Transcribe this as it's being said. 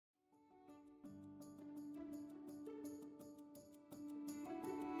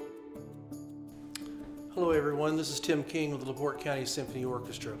Hello everyone, this is Tim King with the LaPorte County Symphony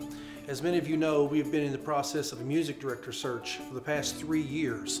Orchestra. As many of you know, we have been in the process of a music director search for the past 3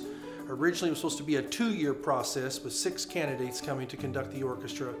 years. Originally it was supposed to be a 2-year process with 6 candidates coming to conduct the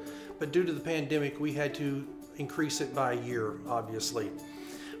orchestra, but due to the pandemic we had to increase it by a year, obviously.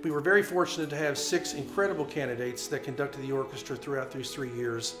 We were very fortunate to have 6 incredible candidates that conducted the orchestra throughout these 3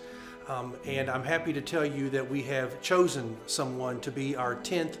 years. And I'm happy to tell you that we have chosen someone to be our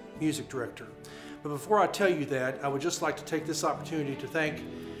 10th music director. But before I tell you that, I would just like to take this opportunity to thank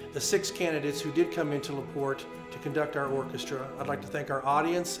the 6 candidates who did come into LaPorte to conduct our orchestra. I'd like to thank our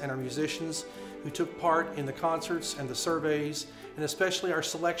audience and our musicians who took part in the concerts and the surveys, and especially our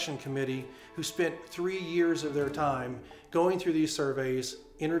selection committee who spent 3 years of their time going through these surveys,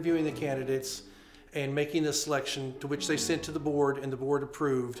 interviewing the candidates, and making the selection to which they sent to the board and the board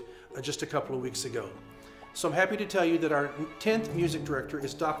approved just a couple of weeks ago. So I'm happy to tell you that our 10th music director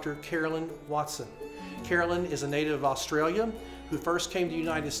is Dr. Carolyn Watson. Carolyn is a native of Australia who first came to the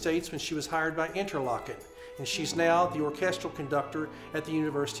United States when she was hired by Interlochen, and she's now the orchestral conductor at the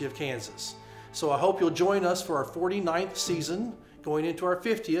University of Kansas. So I hope you'll join us for our 49th season, going into our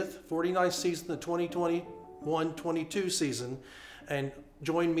 49th season, the 2021-22 season, and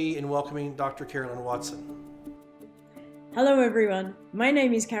join me in welcoming Dr. Carolyn Watson. Hello everyone, my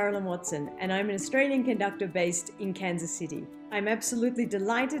name is Carolyn Watson and I'm an Australian conductor based in Kansas City. I'm absolutely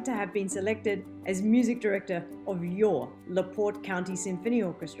delighted to have been selected as music director of your LaPorte County Symphony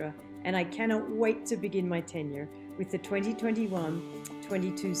Orchestra, and I cannot wait to begin my tenure with the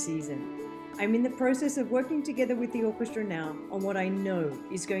 2021-22 season. I'm in the process of working together with the orchestra now on what I know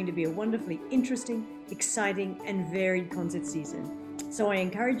is going to be a wonderfully interesting, exciting and varied concert season. So I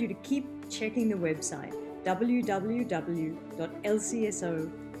encourage you to keep checking the website www.lcso.net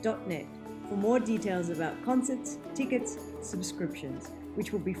for more details about concerts, tickets, subscriptions,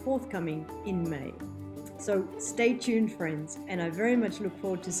 which will be forthcoming in May. So stay tuned, friends, and I very much look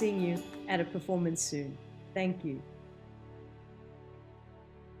forward to seeing you at a performance soon. Thank you.